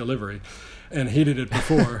I hate delivery and hated it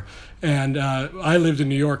before. And I lived in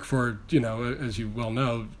New York for, as you well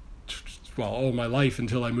know, all my life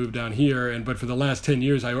until I moved down here. But for the last 10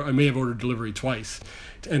 years, I may have ordered delivery twice.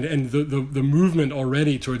 And the movement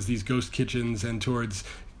already towards these ghost kitchens and towards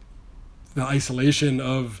the isolation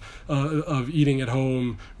of eating at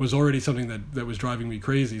home was already something that was driving me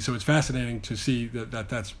crazy. So it's fascinating to see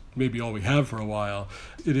that's maybe all we have for a while.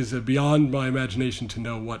 It is beyond my imagination to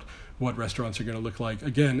know what restaurants are going to look like.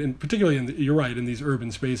 Again, and particularly you're right, in these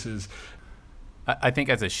urban spaces. I think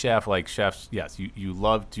as a chef, like chefs, yes, you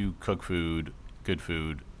love to cook food, good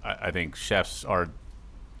food. I think chefs are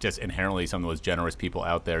just inherently some of the most generous people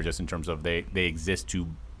out there, just in terms of they exist to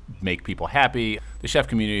make people happy. The chef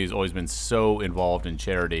community has always been so involved in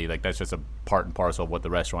charity. Like, that's just a part and parcel of what the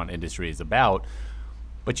restaurant industry is about.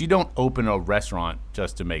 But you don't open a restaurant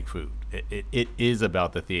just to make food. It is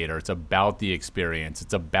about the theater. It's about the experience.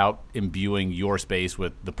 It's about imbuing your space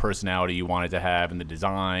with the personality you want it to have, and the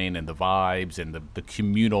design and the vibes and the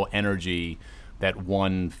communal energy that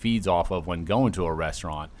one feeds off of when going to a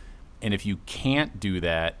restaurant. And if you can't do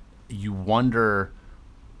that, you wonder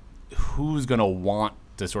who's going to want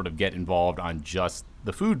to sort of get involved on just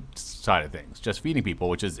the food side of things, just feeding people,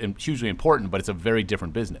 which is hugely important, but it's a very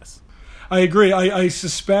different business. I agree. I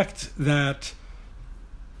suspect that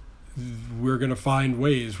we're going to find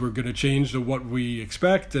ways. We're going to change what we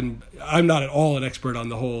expect. And I'm not at all an expert on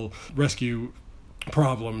the whole rescue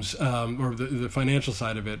problems or the financial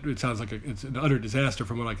side of it. It sounds like it's an utter disaster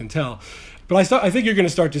from what I can tell. But I think you're going to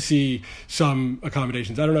start to see some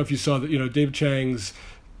accommodations. I don't know if you saw that, David Chang's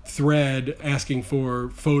thread asking for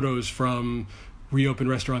photos from reopened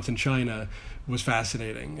restaurants in China was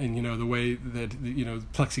fascinating. And, the way that,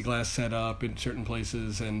 plexiglass set up in certain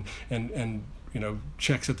places and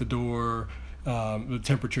checks at the door, the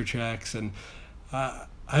temperature checks. And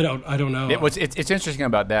I don't know. It's interesting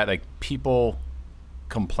about that. Like, people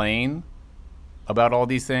complain about all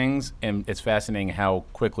these things, and it's fascinating how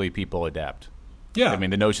quickly people adapt. Yeah. I mean,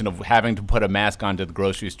 the notion of having to put a mask on to the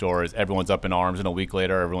grocery store is everyone's up in arms, and a week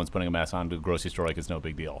later, everyone's putting a mask on to the grocery store like it's no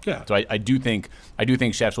big deal. Yeah. So I do think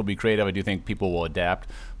chefs will be creative. I do think people will adapt,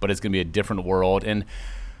 but it's going to be a different world. And,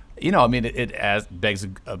 it begs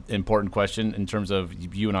an important question in terms of,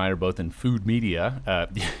 you and I are both in food media.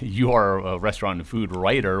 You are a restaurant and food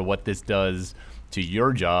writer. What this does to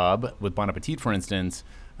your job with Bon Appetit, for instance.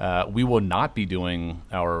 We will not be doing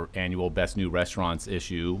our annual Best New Restaurants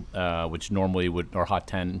issue, which normally our Hot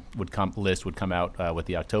 10 list would come out with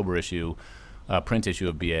the October issue, print issue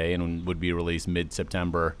of BA, and would be released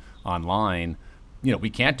mid-September online. We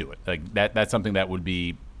can't do it. Like, that's something that would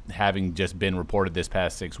be, having just been reported this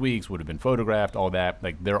past 6 weeks, would have been photographed, all that.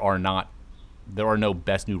 Like, there are no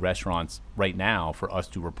Best New Restaurants right now for us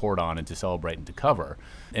to report on and to celebrate and to cover.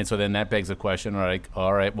 And so then that begs the question, like,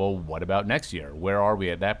 all right, well, what about next year? Where are we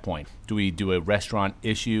at that point? Do we do a restaurant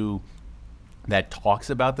issue that talks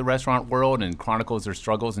about the restaurant world and chronicles their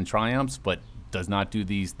struggles and triumphs, but does not do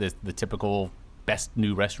the typical Best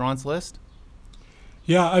New Restaurants list?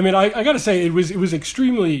 Yeah, I mean, I got to say, it was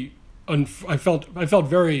extremely, I felt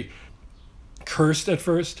very cursed at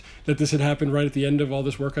first that this had happened right at the end of all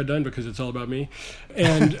this work I'd done, because it's all about me.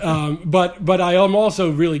 And but I am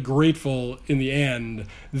also really grateful in the end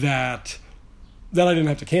that I didn't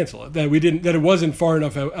have to cancel it, that it wasn't far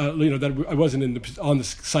enough, that I wasn't on the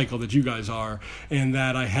cycle that you guys are, and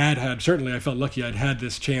that I had certainly, I felt lucky I'd had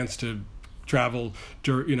this chance to travel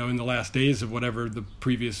in the last days of whatever the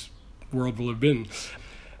previous world will have been.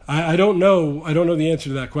 I don't know the answer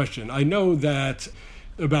to that question. I know that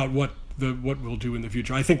about what we'll do in the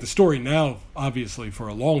future. I think the story now, obviously, for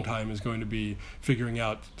a long time, is going to be figuring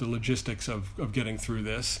out the logistics of getting through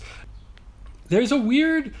this. There's a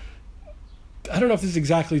weird, I don't know if this is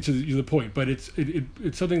exactly to the point, but it's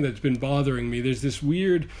something that's been bothering me. There's this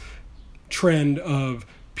weird trend of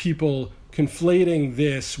people conflating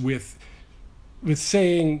this with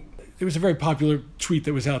saying, there was a very popular tweet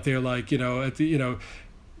that was out there, like,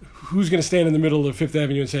 who's going to stand in the middle of Fifth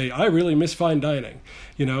Avenue and say, I really miss fine dining,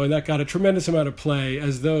 and that got a tremendous amount of play,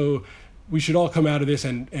 as though we should all come out of this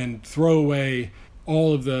and throw away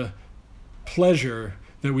all of the pleasure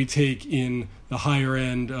that we take in the higher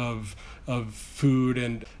end of food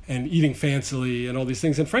and eating fancily and all these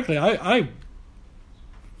things. And frankly, I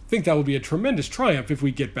think that will be a tremendous triumph if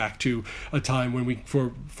we get back to a time when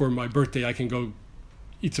for my birthday I can go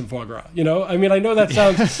eat some foie gras. I mean, I know that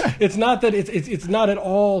sounds. It's not that it's not at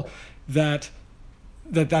all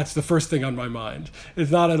that's the first thing on my mind.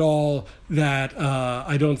 It's not at all that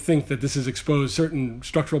I don't think that this has exposed certain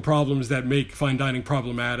structural problems that make fine dining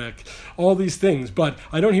problematic, all these things. But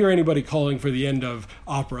I don't hear anybody calling for the end of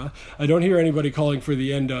opera. I don't hear anybody calling for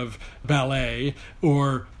the end of ballet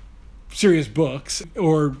or serious books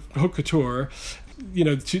or haute couture.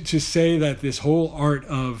 To say that this whole art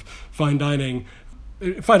of fine dining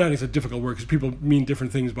is a difficult word because people mean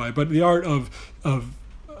different things by it, but the art of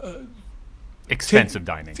expensive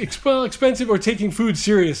dining. Expensive or taking food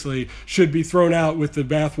seriously should be thrown out with the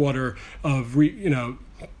bathwater of,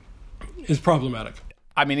 is problematic.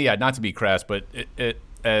 I mean, yeah, not to be crass, but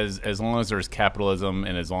as long as there's capitalism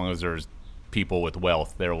and as long as there's people with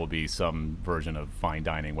wealth, there will be some version of fine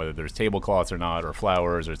dining, whether there's tablecloths or not, or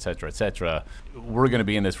flowers, or et cetera, et cetera. We're going to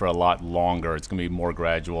be in this for a lot longer. It's going to be more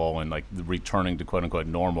gradual, and like returning to quote unquote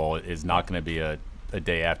normal is not going to be a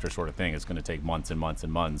day after sort of thing. It's going to take months and months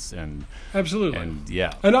and months. And absolutely. And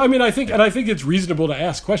yeah. And I mean, I think it's reasonable to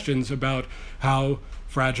ask questions about how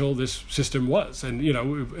fragile this system was, and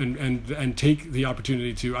and take the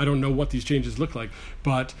opportunity to. I don't know what these changes look like,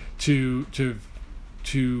 but to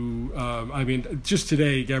I mean, just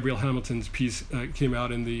today, Gabrielle Hamilton's piece came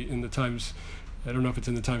out in the Times. I don't know if it's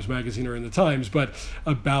in the Times Magazine or in the Times, but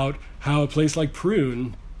about how a place like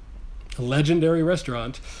Prune, a legendary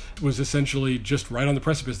restaurant, was essentially just right on the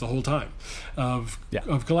precipice the whole time of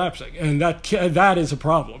collapsing, and that is a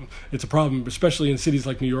problem. It's a problem, especially in cities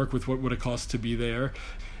like New York, with what it costs to be there.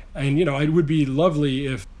 And it would be lovely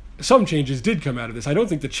if some changes did come out of this. I don't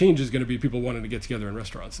think the change is going to be people wanting to get together in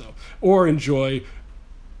restaurants, though, or enjoy,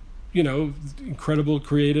 incredible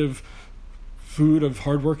creative food of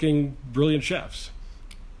hardworking, brilliant chefs.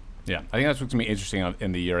 Yeah, I think that's what's going to be interesting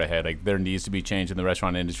in the year ahead. Like, there needs to be change in the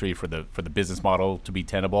restaurant industry for the business model to be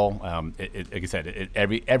tenable. Like I said,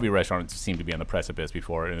 every restaurant seemed to be on the precipice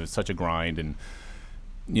before, and it was such a grind. And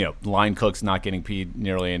line cooks not getting paid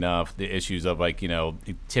nearly enough. The issues of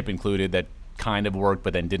tip included that kind of worked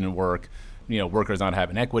but then didn't work. Workers not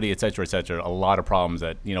having equity, et cetera, et cetera. A lot of problems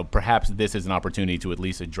that perhaps this is an opportunity to at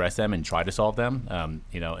least address them and try to solve them. And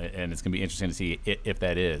it's going to be interesting to see if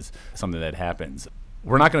that is something that happens.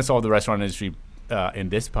 We're not going to solve the restaurant industry in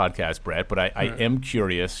this podcast, Brett, but I am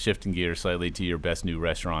curious, shifting gears slightly to your best new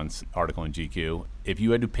restaurants article in GQ. If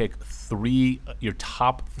you had to pick your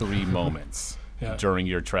top three moments during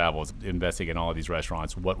your travels investigating all of these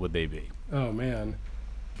restaurants, what would they be? Oh, man.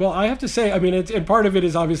 Well, I have to say, I mean, and part of it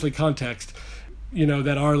is obviously context,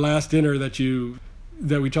 that our last dinner that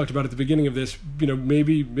we talked about at the beginning of this,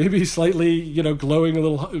 maybe slightly, glowing a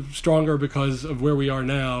little stronger because of where we are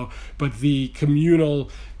now, but the communal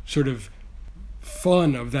sort of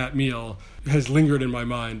fun of that meal has lingered in my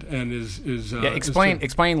mind and is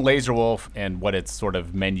explain Laser Wolf and what its sort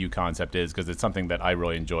of menu concept is, because it's something that I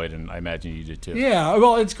really enjoyed, and I imagine you did too. Yeah,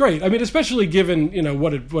 well, it's great. I mean, especially given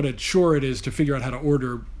what a chore it is to figure out how to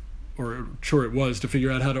order, or sure it was to figure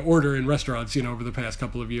out how to order in restaurants, over the past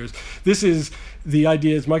couple of years. The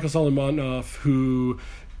idea is Michael Solomonoff, who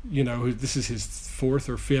this is his fourth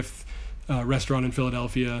or fifth restaurant in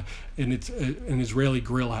Philadelphia, and it's an Israeli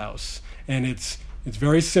grill house, and it's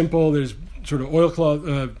very simple. There's sort of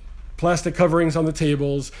oilcloth, plastic coverings on the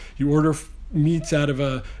tables. You order meats out of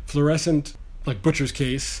a fluorescent, like butcher's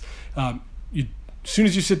case. As soon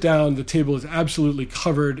as you sit down, the table is absolutely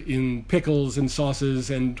covered in pickles and sauces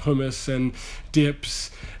and hummus and dips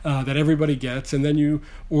that everybody gets. And then you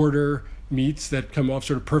order meats that come off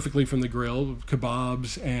sort of perfectly from the grill,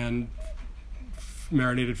 kebabs and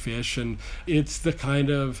marinated fish. And it's the kind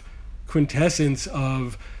of quintessence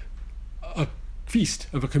of a feast,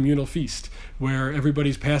 of a communal feast, where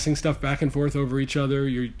everybody's passing stuff back and forth over each other.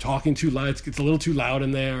 You're talking too loud. It's a little too loud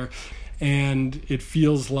in there. And it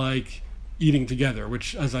feels like eating together,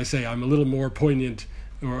 which, as I say, I'm a little more poignant,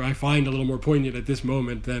 or I find a little more poignant at this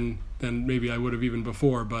moment than maybe I would have even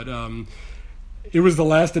before. But it was the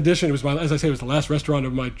last edition. It was it was the last restaurant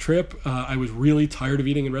of my trip. I was really tired of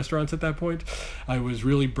eating in restaurants at that point. I was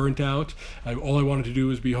really burnt out. All I wanted to do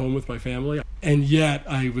was be home with my family. And yet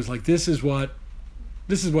I was like, this is what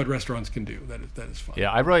restaurants can do. That is fun.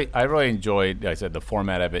 Yeah, I really enjoyed, like I said, the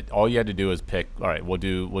format of it. All you had to do is pick. All right, we'll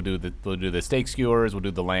do the steak skewers, we'll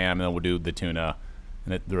do the lamb, and then we'll do the tuna.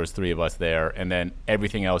 and there was 3 of us there, and then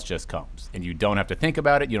everything else just comes. And you don't have to think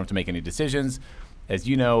about it. You don't have to make any decisions. As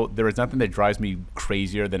you know, there is nothing that drives me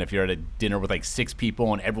crazier than if you're at a dinner with like 6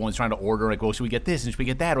 people and everyone's trying to order, like, well, should we get this and should we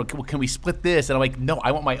get that? Or can we split this? And I'm like, no,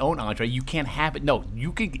 I want my own entree. You can't have it. No,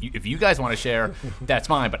 you can. If you guys want to share, that's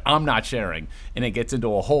fine, but I'm not sharing. And it gets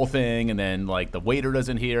into a whole thing, and then like the waiter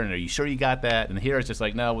doesn't hear, and are you sure you got that? And here it's just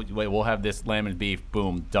like, no, wait, we'll have this lamb and beef,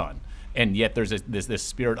 boom, done. And yet there's this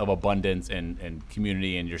spirit of abundance and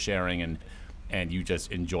community, and you're sharing, and you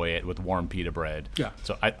just enjoy it with warm pita bread. Yeah.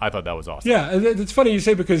 So I thought that was awesome. Yeah, and it's funny you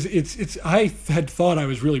say, because it's I had thought I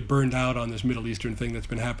was really burned out on this Middle Eastern thing that's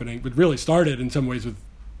been happening, but really started in some ways with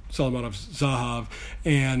Salmanov Zahav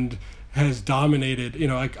and has dominated.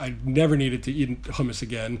 I never needed to eat hummus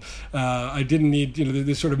again. I didn't need,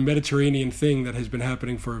 this sort of Mediterranean thing that has been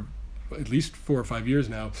happening for at least 4 or 5 years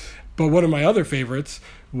now. But one of my other favorites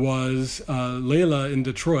was Layla in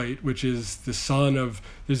Detroit, which is the son of,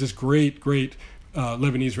 there's this great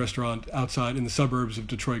Lebanese restaurant outside in the suburbs of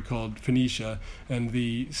Detroit called Phoenicia, and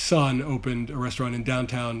the son opened a restaurant in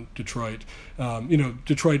downtown Detroit.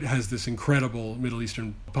 Detroit has this incredible Middle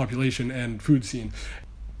Eastern population and food scene.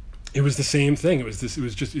 It was the same thing. It was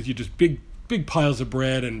just big piles of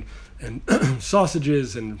bread and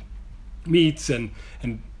sausages and meats and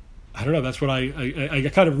I don't know. That's what I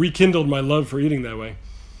kind of rekindled my love for eating that way.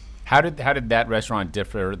 How did that restaurant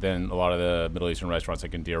differ than a lot of the Middle Eastern restaurants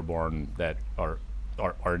like in Dearborn that are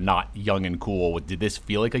not young and cool? Did this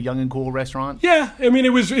feel like a young and cool restaurant? Yeah, I mean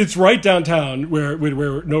it's right downtown where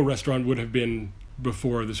no restaurant would have been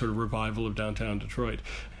before the sort of revival of downtown Detroit.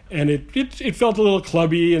 And it felt a little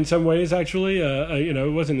clubby in some ways, actually.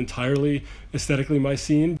 It wasn't entirely aesthetically my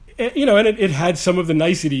scene. And it had some of the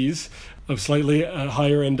niceties of slightly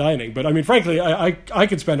higher end dining. But I mean, frankly, I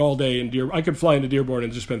could spend all day I could fly into Dearborn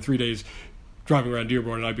and just spend 3 days driving around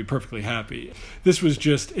Dearborn, and I'd be perfectly happy. This was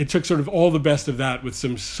just, it took sort of all the best of that with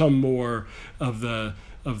some more of the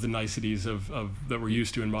niceties of that we're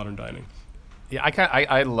used to in modern dining. Yeah,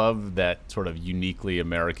 I love that sort of uniquely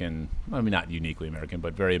American, I mean, not uniquely American,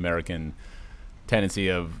 but very American tendency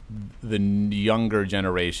of the younger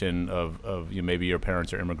generation of maybe your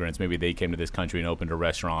parents are immigrants, maybe they came to this country and opened a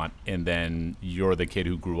restaurant, and then you're the kid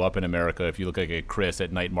who grew up in America. If you look like a Chris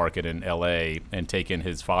at Night Market in LA and take in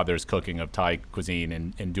his father's cooking of Thai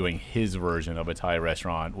cuisine and doing his version of a Thai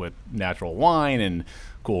restaurant with natural wine and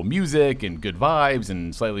cool music and good vibes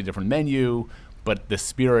and slightly different menu, but the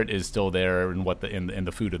spirit is still there in in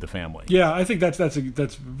the food of the family. Yeah, I think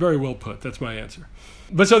that's very well put. That's my answer.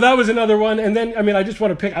 But so that was another one, and then I mean, I just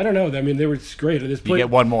want to pick. I don't know. I mean, they were great. You get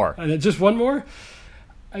one more. Just one more.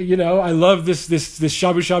 I love this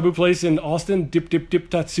shabu shabu place in Austin, Dip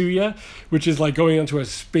Tatsuya, which is like going onto a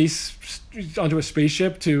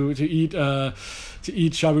spaceship to eat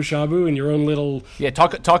shabu shabu in your own little. Yeah,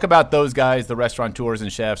 talk about those guys, the restaurateurs and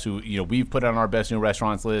chefs who we've put on our best new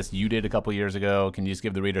restaurants list. You did a couple years ago. Can you just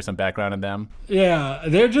give the reader some background on them? Yeah,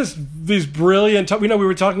 they're just these brilliant. We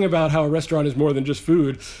were talking about how a restaurant is more than just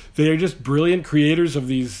food. They are just brilliant creators of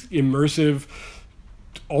these immersive,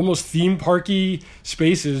 almost theme parky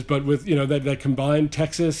spaces, but with that combine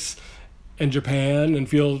Texas and Japan and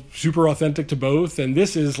feel super authentic to both. And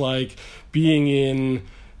this is like being in.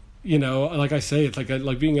 Like I say, it's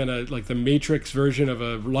like being in the Matrix version of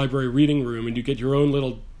a library reading room, and you get your own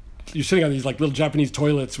little. You're sitting on these like little Japanese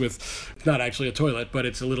toilets with, it's not actually a toilet, but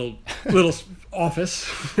it's a little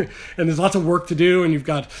office, and there's lots of work to do, and you've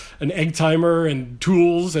got an egg timer and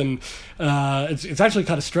tools, and it's actually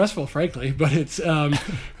kind of stressful, frankly, but it's a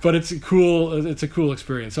cool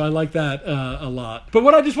experience. So I like that a lot. But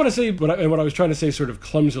what I just want to say, what I was trying to say sort of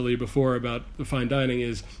clumsily before about the fine dining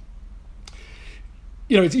is.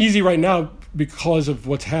 It's easy right now because of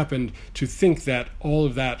what's happened to think that all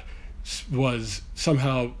of that was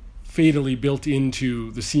somehow fatally built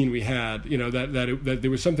into the scene we had, that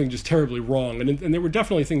there was something just terribly wrong. And there were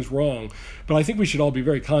definitely things wrong. But I think we should all be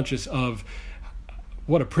very conscious of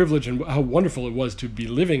what a privilege and how wonderful it was to be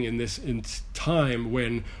living in this time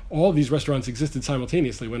when all these restaurants existed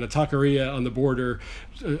simultaneously, when a taqueria on the border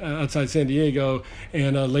outside San Diego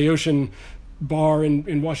and a Laotian bar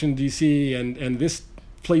in Washington, D.C. and this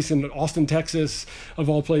place in Austin, Texas, of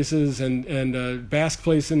all places, and a Basque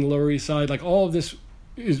place in the Lower East Side, like all of this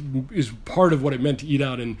is part of what it meant to eat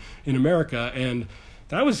out in America, and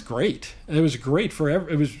that was great. It was great for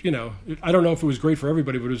it was I don't know if it was great for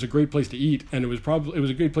everybody, but it was a great place to eat, and it was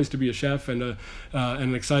a great place to be a chef, and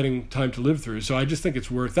an exciting time to live through. So I just think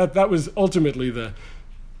it's worth that. That was ultimately the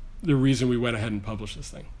reason we went ahead and published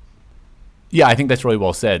this thing. Yeah, I think that's really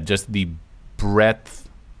well said. Just the breadth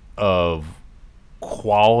of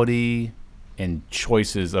quality and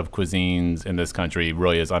choices of cuisines in this country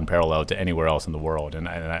really is unparalleled to anywhere else in the world. And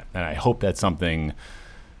I hope that's something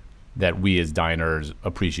that we as diners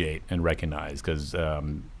appreciate and recognize, because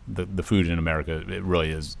the food in America, it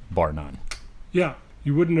really is bar none. Yeah,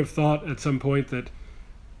 you wouldn't have thought at some point that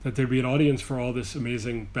there'd be an audience for all this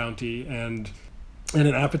amazing bounty and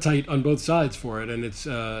an appetite on both sides for it. And it's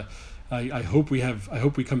I hope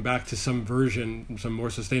we come back to some more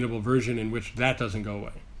sustainable version in which that doesn't go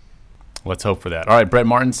away. Let's hope for that. All right, Brett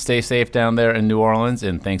Martin, stay safe down there in New Orleans,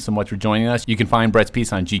 and thanks so much for joining us. You can find Brett's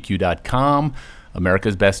piece on GQ.com,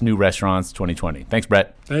 America's Best New Restaurants 2020. Thanks,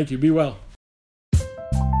 Brett. Thank you. Be well.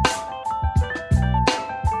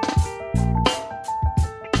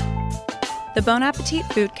 The Bon Appetit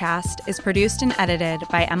Foodcast is produced and edited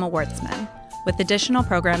by Emma Wartzman, with additional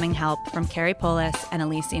programming help from Carrie Polis and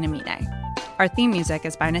Elise Inamine. Our theme music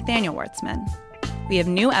is by Nathaniel Wartzman. We have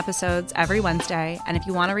new episodes every Wednesday, and if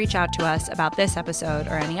you want to reach out to us about this episode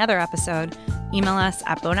or any other episode, email us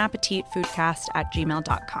at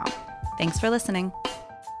bonappetitfoodcast@gmail.com. Thanks for listening.